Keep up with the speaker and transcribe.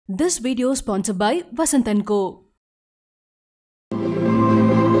This video is sponsored by Vasant & Co.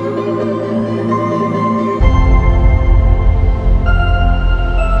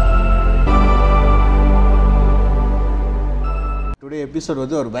 Today episode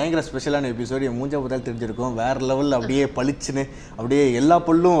வந்து ஒரு பயங்கர ஸ்பெஷலான எபிசோட். என் மூஞ்ச பார்த்தால் தெரிஞ்சிருக்கும். வேற லெவலில் அப்படியே பளிச்சுன்னு அப்படியே எல்லா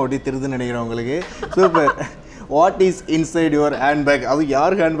பொருளும் அப்படியே தெரியுதுன்னு நினைக்கிறேன் உங்களுக்கு. Super. What is inside your handbag? அது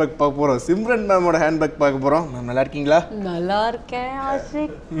யார் ஹேண்ட்பேக் பார்க்க போகிறோம்? சிம்ரன் மேமோட ஹேண்ட்பேக் பார்க்க போகிறோம். மேம் நல்லா இருக்கீங்களா? நல்லா இருக்கேன்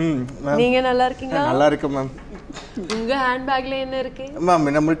ஆஷிக். நீங்கள் நல்லா இருக்கீங்களா? நல்லா இருக்கேன் மேம். உங்கள் ஹேண்ட்பேக்கில் என்ன இருக்கு?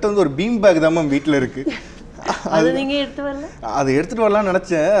 மேம் நம்மள்கிட்ட வந்து ஒரு பீம் பேக் தான் மேம் வீட்டில் இருக்குது. அது நீங்கள் எடுத்து வரல? அது எடுத்துகிட்டு வரலாம்னு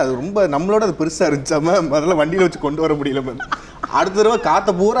நினச்சேன். அது ரொம்ப நம்மளோட அது பெருசாக இருந்துச்சா மேம். அதெல்லாம் வண்டியில் வச்சு கொண்டு வர முடியல மேம். அடுத்த தடவை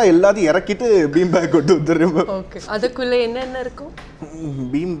காற்றை பூரா எல்லாத்தையும் இறக்கிட்டு பீம் பேக் கொண்டு வந்துடுறேன் மேம். ஓகே, அதுக்குள்ளே என்னென்ன இருக்கும்?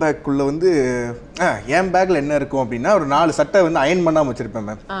 பீம் பேக்குள்ளே வந்து என் பேக்கில் என்ன இருக்கும் அப்படின்னா ஒரு 4 சட்டை வந்து அயன் பண்ணாமல் வச்சுருப்பேன்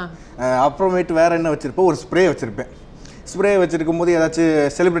மேம். அப்புறமேட்டு வேறு என்ன வச்சுருப்பேன், ஒரு ஸ்ப்ரே வச்சுருப்பேன். ஸ்ப்ரே வச்சுருக்கும் போது ஏதாச்சும்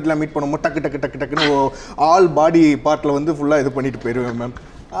செலிப்ரிட்டிலாம் மீட் பண்ணும்போது டக்கு டக்கு டக்கு டக்குன்னு ஆல் பாடி பார்ட்டில் வந்து ஃபுல்லாக இது பண்ணிட்டு போயிடுவேன் மேம்.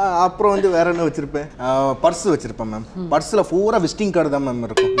 அப்புறம் வந்து வேறு என்ன வச்சுருப்பேன், பர்ஸ் வச்சுருப்பேன் மேம். பர்ஸில் பூரா விசிட்டிங் கார்டு தான் மேம்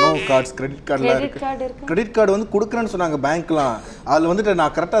இருக்கும். நோ கார்ட்ஸ், கிரெடிட் கார்டெலாம் இருக்குது. கிரெடிட் கார்டு வந்து கொடுக்குறேன்னு சொன்னாங்க பேங்க்லாம். அதில் வந்துட்டு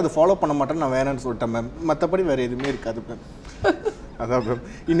நான் கரெக்டாக அதை ஃபாலோ பண்ண மாட்டேன்னு நான் வேணான்னு சொல்லிட்டேன் மேம். மற்றபடி வேறு எதுவுமே இருக்காது மேம். அதான் மேம்.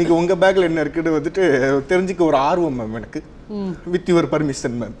 இன்றைக்கி உங்கள் பேக்கில் என்ன இருக்குன்னு வந்துட்டு தெரிஞ்சுக்க ஒரு ஆர்வம் மேம் எனக்கு. With your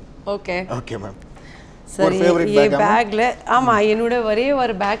permission ma'am. Okay okay ma'am. சரி, என் பேக்கில் ஆமாம் என்னோட ஒரே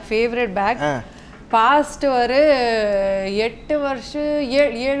ஒரு பேக் ஃபேவரட் பேக். பாஸ்ட் ஒரு 8 வருஷம்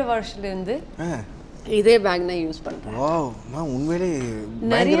 7 வருஷத்துலேருந்து இதே பேக் நான் யூஸ் பண்ணுறேன். உண்மையிலே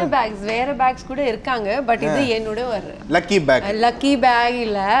நிறைய பேக்ஸ் வேற பேக்ஸ் கூட இருக்காங்க, பட் இது என்னோட ஒரு லக்கி பேக்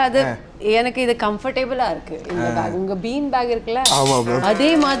இல்லை. அது எனக்கு இது கம்ஃபர்டபுளா இருக்கு. இந்த பேக் உங்க பீன் பேக் இருக்குல்ல,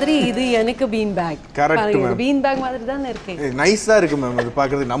 அதே மாதிரி இது எனக்கு been back. Correct, been back மாதிரி தான் இருக்கு. நைஸா இருக்கு மேம். அது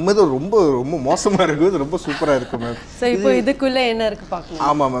பார்க்கிறது நம்மது ரொம்ப ரொம்ப மோசமா இருக்கு, இது ரொம்ப சூப்பரா இருக்கு மேம். சோ இப்போ இதுக்குள்ள என்ன இருக்கு பார்க்கலாம்.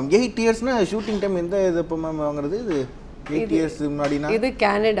 ஆமா மேம். 8 இயர்ஸ்னா ஷூட்டிங் டைம் எந்த இது இப்ப மேம் வாங்குறது? இது 8 இயர்ஸ் முன்னாடினா இது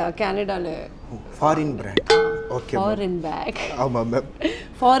கனடால foreign brand. Okay, foreign back. ஆமா ma'am,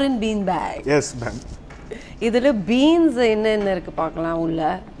 foreign been back. Yes ma'am. இதுல பீன்ஸ் என்ன இருக்கு பார்க்கலாம். உள்ள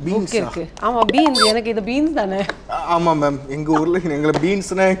புக் இருக்கு. ஆமா பீன்ஸ், எனக்கு இது பீன்ஸ் தானே. ஆமா மேம். எங்க ஊர்ல எங்களை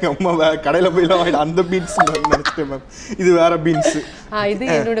பீன்ஸ்னா எங்க அம்மா கடையில போய்லாம் வாங்கி அந்த பீன்ஸ் நினைச்சிட்டேன் மேம். இது வேற பீன்ஸ். இது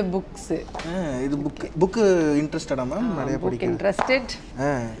என்னோட புக்ஸ். இது புக் இன்ட்ரெஸ்டடா மேம்? நிறைய படிக்க இன்ட்ரெஸ்டட்.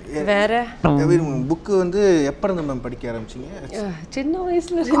 வேற புக் வந்து எப்ப இருந்து மேம் படிக்க ஆரம்பிச்சீங்க? சின்ன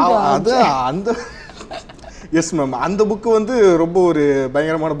வயசுல இருந்து. அது அந்த எஸ் மேம். அந்த புக்கு வந்து ரொம்ப ஒரு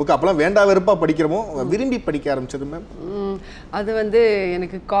பயங்கரமான புக்கு. அப்போலாம் வேண்டா வெறுப்பா படிக்கிறோமோ, விரும்பி படிக்க ஆரம்பிச்சது மேம். அது வந்து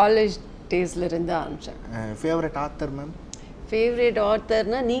எனக்கு காலேஜ் டேஸ்ல இருந்து ஆரம்பிச்சேன். Favourite author ma'am? ஃபேவரட்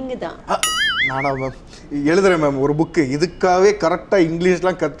ஆத்தர்னா நீங்க தான். நானா மேம்? எழுதுறேன் மேம் ஒரு புக்கு. இதுக்காகவே கரெக்டாக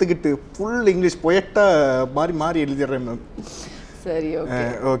இங்கிலீஷ்லாம் கற்றுக்கிட்டு ஃபுல் இங்கிலீஷ் பொயட்டா மாறி மாறி எழுதிடுறேன் மேம். சரி, ஓகே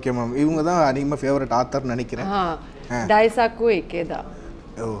ஓகே மேம். இவங்க தான் அதிகமாக ஃபேவரட் ஆத்தர்னு நினைக்கிறேன். டைசாக்கு ஏகேதா.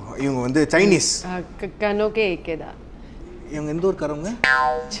 ஓ, இவங்க வந்து சைனீஸ். கனோகே ஏகேதா. இவங்க எந்த ஊர்க்காரவங்க மேம்?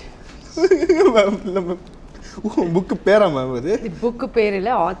 இல்லை மேம், புக்கு பேரா மேம்? அது புக்கு பேர்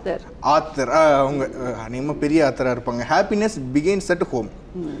இல்லை, ஆத்தர். ஆத்தர் அவங்க அதிகமாக பெரிய ஆத்தராக இருப்பாங்க. Happiness begins at home.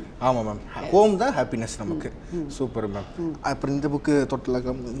 ஆமாம் மேம், ஹோம் தான் ஹாப்பினஸ் நமக்கு. Super ma'am. அப்புறம் இந்த புக்கு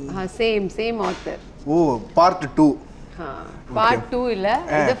தொட்டலகம் சேம் ஆத்தர். ஓ, பார்ட் 2. பார்ட் 2 இல்லை,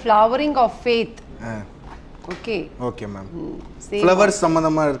 இது flowering of faith. Okay okay ma'am. Flowers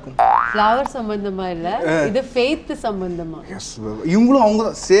சம்பந்தமா இருக்கும். ஃப்ளவர் சம்பந்தமா இல்ல, இது ஃபெய்த் சம்பந்தமா. எஸ், இவங்களும் அவங்க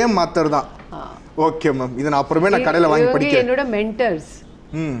சேம் ஆத்தர் தான். Okay ma'am. இத நான் அப்புறமே நான் கடையில வாங்கி படிக்கிறேன். என்னோட மென்டர்ஸ்.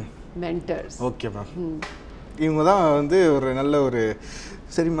 மென்டர்ஸ். Okay ma'am. இவங்க தான் வந்து ஒரு நல்ல ஒரு.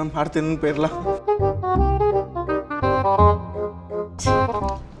 சரி மேம், அடுத்து என்ன பேர்லாம்?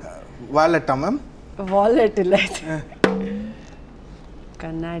 Valletta ma'am? வாலெட் இல்ல,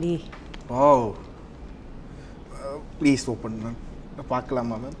 கண்ணாடி. ஓ, ப்ளீஸ் ஓப்பன் மேம்.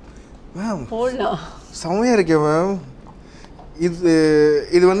 பார்க்கலாமா மேம்? மேம் போடலாம். செம்மையாக இருக்கே மேம்.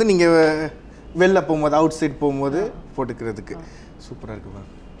 இது வந்து நீங்கள் வெளில போகும்போது, அவுட் சைட் போகும்போது போட்டுக்கிறதுக்கு சூப்பராக இருக்கு மேம்.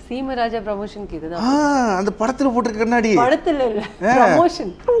 சீமராஜா ப்ரமோஷனுக்கு இதுதான். அந்த படத்தில் போட்டிருக்க கண்ணாடி. படத்தில் இல்லை,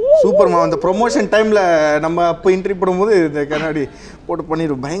 ப்ரமோஷன். Super ma'am. அந்த ப்ரொமோஷன் டைமில் நம்ம அப்போ என்ட்ரி போடும்போது இந்த கண்ணாடி போட்டு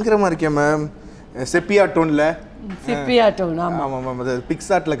பண்ணிடுவோம். பயங்கரமாக இருக்கேன் மேம். செப்பியா டோனில். செப்பியா டோன். ஆமாம் மேம். அது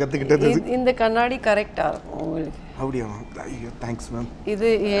பிக்சார்ட்டில் கற்றுக்கிட்டது. இந்த கண்ணாடி கரெக்டாக இருக்கும் உங்களுக்கு. அப்படியா மேம்? ஐயோ, தேங்க்ஸ் மேம். இது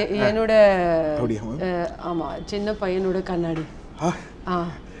என்னோட. அப்படியா மேம்? ஆமாம், சின்ன பையனோட கண்ணாடி.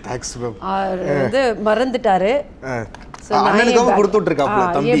 Thanks ma'am. வந்து மறந்துட்டாரு. அண்ணனுக்கு கொடுத்துட்ருக்காப்ல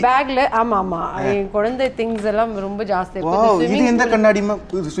தம்பி. என் பேக்ல. ஆமா ஆமா, என் குழந்தை திங்ஸ் எல்லாம் ரொம்ப ஜாஸ்தி இருக்கு. இது எந்த கண்ணாடி மேம்?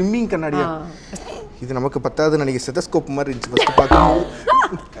 இது ஸ்விம்மிங் கண்ணாடியா? இது நமக்கு பத்தாது நினைக்க. ஸ்டெதஸ்கோப் மாதிரி இருந்துச்சு ஃபர்ஸ்ட் பார்க்கும்போது.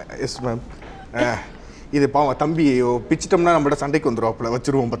 Yes ma'am. இது பாவம் தம்பி பிச்சிட்டோம்னா நம்மள்ட்ட சண்டைக்கு வந்துடுவாப்புல,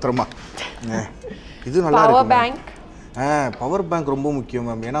 வச்சுருவோம் பத்திரமா. இது நல்லா பவர் இருக்கும். பேங்க். பவர் பேங்க் ரொம்ப முக்கியம்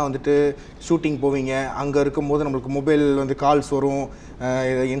மேம். ஏன்னா வந்துட்டு ஷூட்டிங் போவீங்க, அங்கே இருக்கும்போது நம்மளுக்கு மொபைல் வந்து கால்ஸ் வரும்,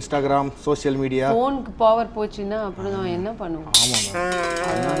 இன்ஸ்டாகிராம், சோஷியல் மீடியா. ஃபோனுக்கு பவர் போச்சுன்னா அப்புறம் நான் என்ன பண்ணுவோம்? ஆமாம்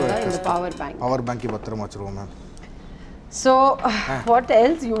மேம், இந்த பவர் பேங்க். பவர் பேங்க்கை பத்திரமா வச்சுருவோம் ma'am. So what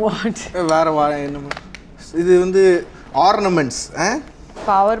else you want? வேறு என்ன மேம்? இது வந்து ornaments.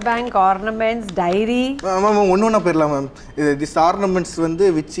 Power bank, ornaments, diary. Ma'am ஒன்று ஒன்றா போயிடலாம் மேம். இது திஸ் ஆர்னமெண்ட்ஸ் வந்து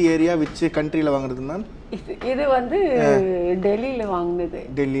விச் ஏரியா விச் கண்ட்ரியில் வாங்குறது மேம்? இது வந்து டெல்லியில் வாங்கினது.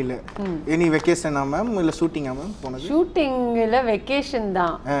 டெல்லியில். எனி வெக்கேஷனா மேம் இல்லை ஷூட்டிங்கா மேம் போனது? ஷூட்டிங்கில் வெக்கேஷன்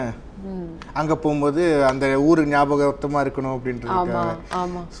தான். அங்கே போகும்போது அந்த ஊர் ஞாபகத்தமாக இருக்கணும் அப்படின்றது.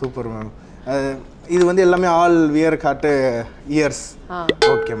 ஆமாம். Super ma'am. இது வந்து எல்லாமே ஆல் வியர் காட்டு இயர்ஸ்.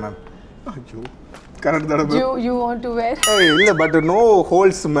 Okay ma'am. ஐயோ கரெக்ட் தானே மேம்? யூ வாண்ட் டு வேர்? இல்லை, but no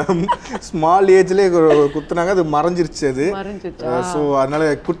holes ma'am. Small ஏஜ்லேயே குத்துனாங்க, அது மறைஞ்சிருச்சு. அது ஸோ அதனால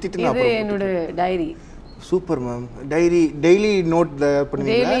குத்திட்டு நான் என்னோட diary. Super ma'am. Daily note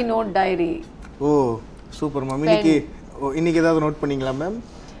பண்ணுவீங்களா? Daily note diary. ஓ சூப்பர் மேம். இன்னைக்கு ஏதாவது நோட் பண்ணீங்களா மேம்?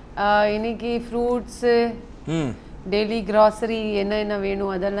 இன்னைக்கு ஃப்ரூட்ஸு, டெய்லி கிராசரி என்ன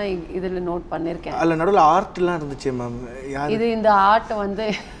வேணும் அதெல்லாம் இதில் நோட் பண்ணியிருக்கேன். அதில் நடுவில் ஆர்ட்லாம் இருந்துச்சு மேம். இந்த ஆர்ட் வந்து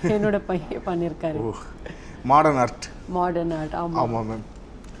என்னோட பையன் பண்ணியிருக்காரு. Modern art. ஆமாம் ma'am.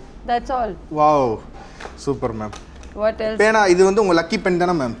 That's all. Wow super ma'am. What else? பேனா இது வந்து உங்கள் லக்கி பென்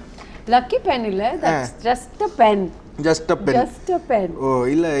தானே மேம்? லக்கி பென் இல்லை, that's just a pen. Just a pen. ஓ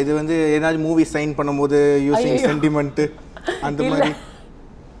இல்லை, இது வந்து ஏதாச்சும் மூவி சைன் பண்ணும்போது யூசிங் சென்டிமெண்ட் அந்த மாதிரி.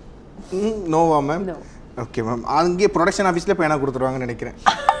 நோவா மேம்? Okay ma'am. அங்கேயே ப்ரொடக்ஷன் ஆஃபீஸில் பேனா கொடுத்துருவாங்கன்னு நினைக்கிறேன்.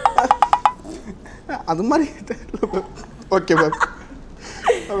 அது மாதிரி. Okay ma'am.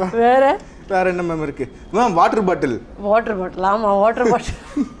 வேற என்ன மேம் இருக்கு மேம்? Water bottle. ஆமாம், வாட்டர் பாட்டில்.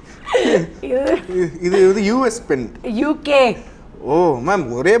 இது வந்து யூஎஸ் பென். யூகே. ஓ மேம்,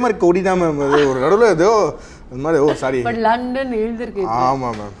 ஒரே மாதிரி கொடி தான் மேம். அது ஒரு நடுவில் ஏதோ அந்த மாதிரி. ஓ சாரி, லண்டன் எழுதிருக்கு.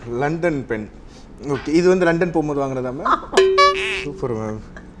 ஆமாம் மேம், லண்டன் பென். ஓகே, இது வந்து லண்டன் போகும்போது வாங்குறதா மேம்? Super ma'am.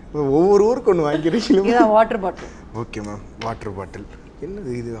 ஒவ்வொரு ஊருக்கு ஒன்று வாங்கிக்கிறீங்களா? Water bottle. Okay ma'am, water bottle.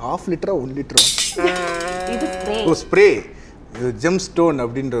 என்னது இது? 1/2 லிட்டரா 1 லிட்டரா? இது ஸ்ப்ரே. ஓ ஸ்ப்ரே. இது ஜெம் ஸ்டோன்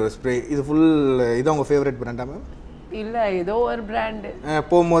அப்படின்ற ஒரு ஸ்ப்ரே. இது ஃபுல் இது உங்கள் ஃபேவரட் பிராண்டா மேம்? இல்லை, ஏதோ ஒரு பிராண்டு.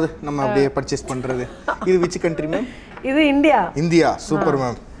 போகும்போது நம்ம அப்படியே பர்ச்சேஸ் பண்ணுறது. இது விச் கண்ட்ரி மேம்? இது இந்தியா. இந்தியா. Super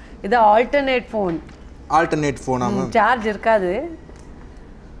ma'am. இது alternate phone. Alternate ஃபோனா ma'am? Charge இருக்காது,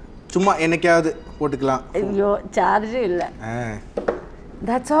 சும்மா என்னைக்காவது போட்டுக்கலாம். ஐயோ சார்ஜ் இல்லை.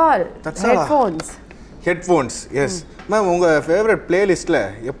 That's all. Headphones. Yes ma'am. உங்கள் ஃபேவரட் பிளேலிஸ்ட்டில்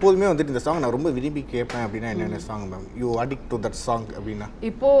எப்போதுமே வந்துட்டு இந்த சாங் நான் ரொம்ப விரும்பி கேட்பேன் அப்படின்னா என்னென்ன song ma'am? You addict to that song அப்படின்னா?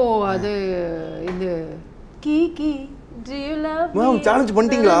 இப்போது அது இந்த key Do you love me? Ma'am challenge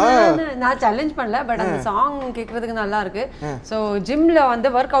பண்ணிட்டீங்களா? நான் சேலஞ்ச் பண்ணல, பட் அந்த சாங் கேட்கறதுக்கு நல்லா இருக்கு. ஸோ ஜிம்ல வந்து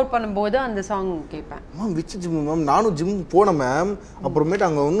ஒர்க் அவுட் பண்ணும்போது அந்த சாங் கேட்பேன். Ma'am which gym ma'am? நானும் ஜிம் போனேன் மேம். அப்புறமேட்டு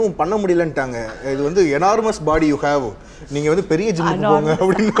அங்கே ஒன்றும் பண்ண முடியலன்ட்டாங்க. இது வந்து எனார்மஸ் பாடி யூ ஹேவ், நீங்கள் வந்து பெரிய ஜிம்முக்கு போங்க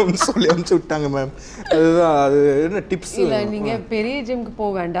அப்படின்னு சொல்லி அனுப்பிச்சு விட்டாங்க மேம். அதுதான் அது என்ன டிப்ஸ்? இல்லை, நீங்கள் பெரிய ஜிம்க்கு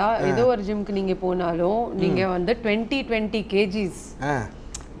போக வேண்டாம். ஏதோ ஒரு ஜிம்க்கு நீங்கள் போனாலும் நீங்கள் வந்து 20 kgs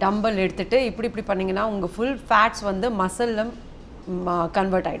டம்பல் எடுத்துட்டு இப்படி பண்ணீங்கன்னா உங்க ஃபுல் ஃபேட்ஸ் வந்து மசில்ல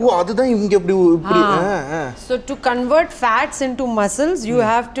கன்வெர்ட் ஆயிடும். ஓ அதுதான் இங்க இப்படி. So to convert fats into muscles you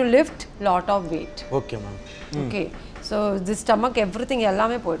have to lift lot of weight. Okay ma'am. Okay, so the stomach everything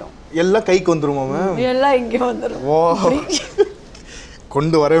எல்லாமே போய்டும். எல்லாம் கைக்கு வந்துருமா மேம்? எல்லாம் இங்க வந்துரும். ஓ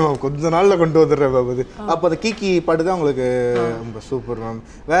கொண்டு வரேன் மேம், கொஞ்ச நாள்ல கொண்டு வந்துடுறேன் மேம். அது அப்போ அந்த கீக்கி பாட்டு தான் உங்களுக்கு ரொம்ப சூப்பர் மேம்.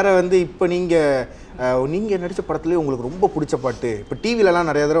 வேற வந்து இப்போ நீங்கள் நடித்த படத்துலேயே உங்களுக்கு ரொம்ப பிடிச்ச பாட்டு? இப்போ டிவிலலாம்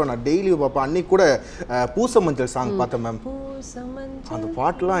நிறைய தடவை நான் டெய்லியும் பார்ப்பேன். அன்னைக்கு கூட பூச மஞ்சள் சாங் பார்த்தேன் மேம். அந்த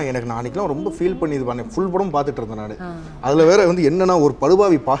பாட்டுலாம் எனக்கு நான் அன்றைக்கெலாம் ரொம்ப ஃபீல் பண்ணி இது பண்ணேன். ஃபுல் படம் பார்த்துட்டு இருந்தேன் நான். அதில் வேற வந்து என்னன்னா ஒரு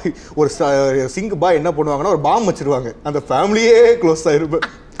படுபாவி ஒரு சிங்க் பாய் என்ன பண்ணுவாங்கன்னா ஒரு பாம் வச்சிருவாங்க, அந்த ஃபேமிலியே க்ளோஸ் ஆகிருப்பேன்.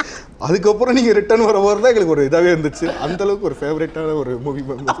 அதுக்கப்புறம் நீங்கள் ரிட்டர்ன் வர தான் எங்களுக்கு ஒரு இதாகவே இருந்துச்சு. அந்தளவுக்கு ஒரு ஃபேவரட்டான ஒரு மூவி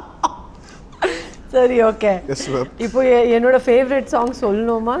மேம். சரி, ஓகே. Yes ma'am. இப்போ என்னோட ஃபேவரட் சாங்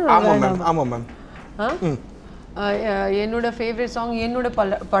சொல்லணுமா? ஆமாம் மேம். ஆமாம் மேம். என்னோட ஃபேவரட் சாங் என்னோட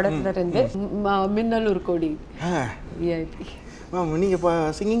படத்துல இருந்து மின்னல் ஒரு கோடி. விஐபி. மேம்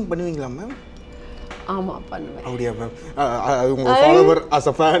நீங்கள் சிங்கிங் பண்ணுவீங்களா மேம்? ஆமாம் பண்ணுவேன். அப்படியா மேம்? உங்கள் ஃபாலோவர்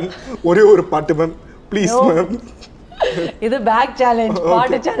அஸ் அ ஃபேன் ஒரே ஒரு பாட்டு மேம் ப்ளீஸ் மேம். இது பேக் சேலஞ்ச்,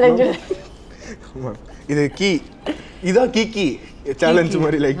 பாட்டு சேலஞ்ச். இது இதான் கீ சேலஞ்ச்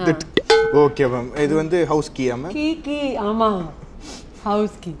மாதிரி லைக் தட். Okay ma'am. இது வந்து ஹவுஸ் கீயா மேம்? கீ ஆமா,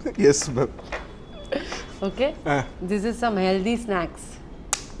 house key. Yes ma'am. Okay, this is some healthy snacks.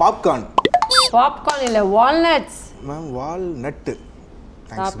 Popcorn இல்ல, வால்நட்ஸ் மேம். வால்நட்.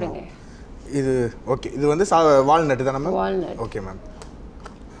 சாப்பிடுங்க. இது ஓகே, இது வந்து வால்நட் தானே மேம்? வால்நட். Okay ma'am.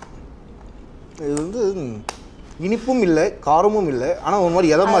 இது வந்து இனிப்பும் இல்லை காரமும் இல்லை, ஆனால் ஒரு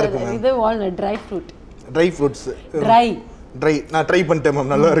மாதிரி எதமாக இருக்கு மேம். இது walnut dry fruit. Dry fruits. Try நான் ட்ரை பண்ணிட்டேன்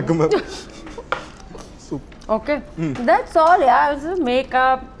மேம், நல்லா இருக்கு ma'am. Okay, that's all. Yeah,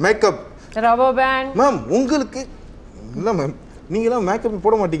 makeup rubber band. Ma'am உங்களுக்கு இல்லை மேம், நீங்களாம் மேக்கப்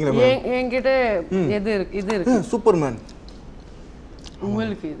போட மாட்டீங்களா மேம்? என்கிட்ட எது இருக்கு? இது இருக்கு. Super man.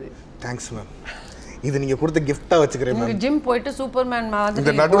 உங்களுக்கு இது. Thanks ma'am. இது நீங்க கொடுத்த கிஃப்டா வச்சுக்கிறேன் மேம். ஜிம் போயிட்டு சூப்பர்மேன் மாதிரி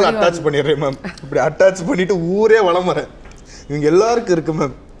இந்த நடுவுல அட்டாச் பண்ணிடுறேன் மேம். இப்படி அட்டாச் பண்ணிட்டு ஊரே வளமறேன். இவங்க எல்லாருக்கும் இருக்கு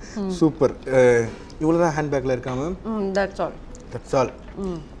மேம். சூப்பர். இவ்வளவுதான் ஹேண்ட்பேக்ல இருக்கா ma'am? That's all. That's all.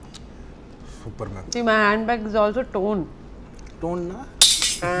 Super ma'am. See, my handbag is also tone. டோன்னா?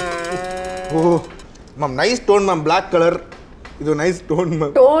 O ma'am, nice tone ma'am. Black colour. இது nice tone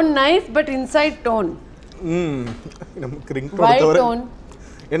ma'am. Tone nice but inside tone. நமக்கு ring tone தவிர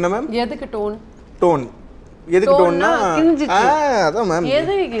என்ன ma'am? எதுக்கு tone? Tone எதுக்கு டோன்னா அதான் ma'am.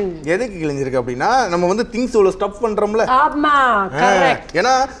 எதுக்கு கிழிஞ்சிருக்கு அப்படின்னா நம்ம வந்து திங்ஸ் இவ்வளோ ஸ்டஃப் பண்ணுறோம்ல. ஆமா, கரெக்ட்.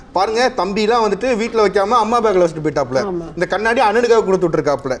 ஏன்னா பாருங்க, தம்பிலாம் வந்துட்டு வீட்டில் வைக்காம அம்மா பேக்கில் வச்சுட்டு போயிட்டாப்ல. இந்த கண்ணாடி அண்ணனுக்காக கொடுத்து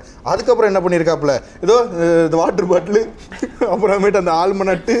விட்டுருக்காப்புல. அதுக்கப்புறம் என்ன பண்ணியிருக்காப்புல, ஏதோ இந்த வாட்டர் பாட்டில் அப்புறமேட்டு அந்த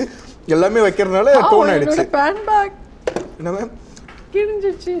ஆல்மனட்டு எல்லாமே வைக்கிறதுனால டோன் ஆயிடுச்சு. என்ன மேம்?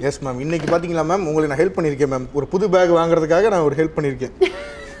 கிழிஞ்சிச்சு. Yes ma'am. இன்னைக்கு பார்த்தீங்களா மேம், உங்களுக்கு நான் ஹெல்ப் பண்ணியிருக்கேன் மேம். ஒரு புது பேக் வாங்குறதுக்காக நான் ஒரு ஹெல்ப் பண்ணியிருக்கேன்.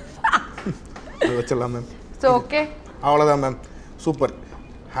 வச்சிடலாம் மேம். ஓகே, அவ்வளோதான் மேம். சூப்பர்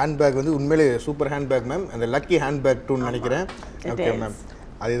ஹேண்ட்பேக் வந்து உண்மையிலே சூப்பர் ஹேண்ட்பேக் மேம். அந்த லக்கி ஹேண்ட்பேக் டூன்னு நினைக்கிறேன். ஓகே மேம்,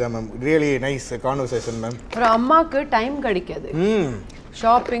 அதுதான் ma'am. Really nice conversation ma'am. ஒரு அம்மாவுக்கு டைம் கிடைக்காது.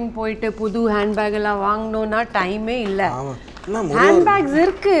 ஷாப்பிங் போயிட்டு புது ஹேண்ட்பேக் எல்லாம் வாங்கணும்னா டைமே இல்லை. ஹேண்ட்பேக்ஸ்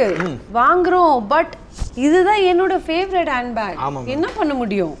இருக்கு, வாங்குறோம். பட் இதுதான் என்னோட ஃபேவரட் ஹேண்ட்பேக். என்ன பண்ண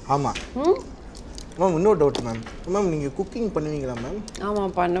முடியும்? ஆமாம் மேம். இன்னொரு டவுட் மேம். மேம் நீங்கள் குக்கிங் பண்ணுவீங்களா மேம்?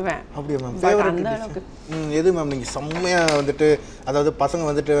 ஆமாம், பண்ணுவேன். அப்படியா மேம்? ஃபேவரட் எது மேம்? நீங்கள் செம்மையாக வந்துட்டு, அதாவது பசங்க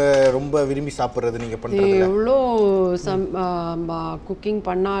வந்துட்டு ரொம்ப விரும்பி சாப்பிட்றது நீங்கள் பண்ணுறது? எவ்வளோ குக்கிங்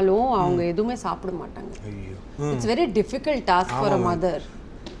பண்ணாலும் அவங்க எதுவுமே சாப்பிட மாட்டாங்க. It's very difficult task for a mother.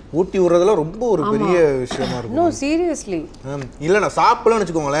 ஊட்டி விடுறதுலாம் ரொம்ப ஒரு பெரிய விஷயமா இருக்கும். No, seriously. இல்லை, நான் சாப்பிடலாம்னு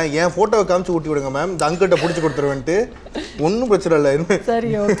வச்சுக்கோங்களேன், என் ஃபோட்டோவை காமிச்சு ஊட்டி விடுங்க மேம், இந்த அங்கிட்ட பிடிச்சி கொடுத்துருவேன்ட்டு. ஒன்றும் பிரச்சனை இல்லை. சரி,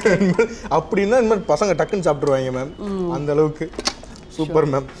 ஓகே. அப்படின்னா இந்த மாதிரி பசங்க டக்குன்னு சாப்பிட்ருவாங்க மேம். அந்த அளவுக்கு சூப்பர்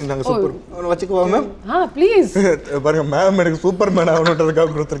மேம். நாங்கள் சூப்பர் வச்சுக்குவா மேம்? ப்ளீஸ். பாருங்க மேம், எனக்கு சூப்பர் மேன்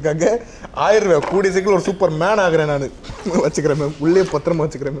ஆகணுன்றதுக்காக கொடுத்துருக்காங்க. 1000 ரூபாய். கூடிய சீக்கிரம் ஒரு சூப்பர் மேன் ஆகிறேன் நான். வச்சுக்கிறேன் மேம், உள்ளே பத்திரமா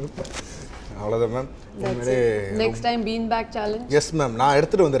வச்சுக்கிறேன் மேம். அவ்வளோதான் ma'am. Next time been back challenge. Yes ma'am, நான்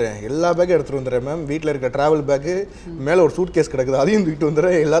எடுத்துகிட்டு வந்துடுறேன். எல்லா பேக்கும் எடுத்துகிட்டு வந்துடுறேன் மேம். வீட்டில் இருக்க ட்ராவல் பேக்கு மேலே ஒரு சூட் கேஸ் கிடக்குது, அதையும் தூக்கிட்டு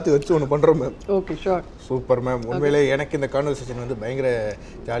வந்துடுறேன். எல்லாத்தையும் வச்சு ஒன்று பண்ணுறோம் ma'am. Okay, sure. Super ma'am. உண்மையிலே எனக்கு இந்த கான்வர்சேஷன் வந்து பயங்கர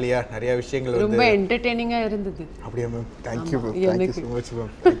ஜாலியாக நிறையா விஷயங்கள் வந்து ரொம்ப என்டர்டெய்னிங்காக இருந்தது. அப்படியா ma'am? Thank you ma'am. Thank you so much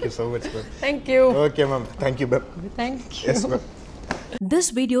ma'am. Thank you so much ma'am. Thank you. Okay ma'am. Thank you ma'am. Thank you. Yes ma'am. This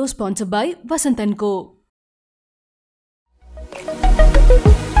video sponsored by Vasant & Co.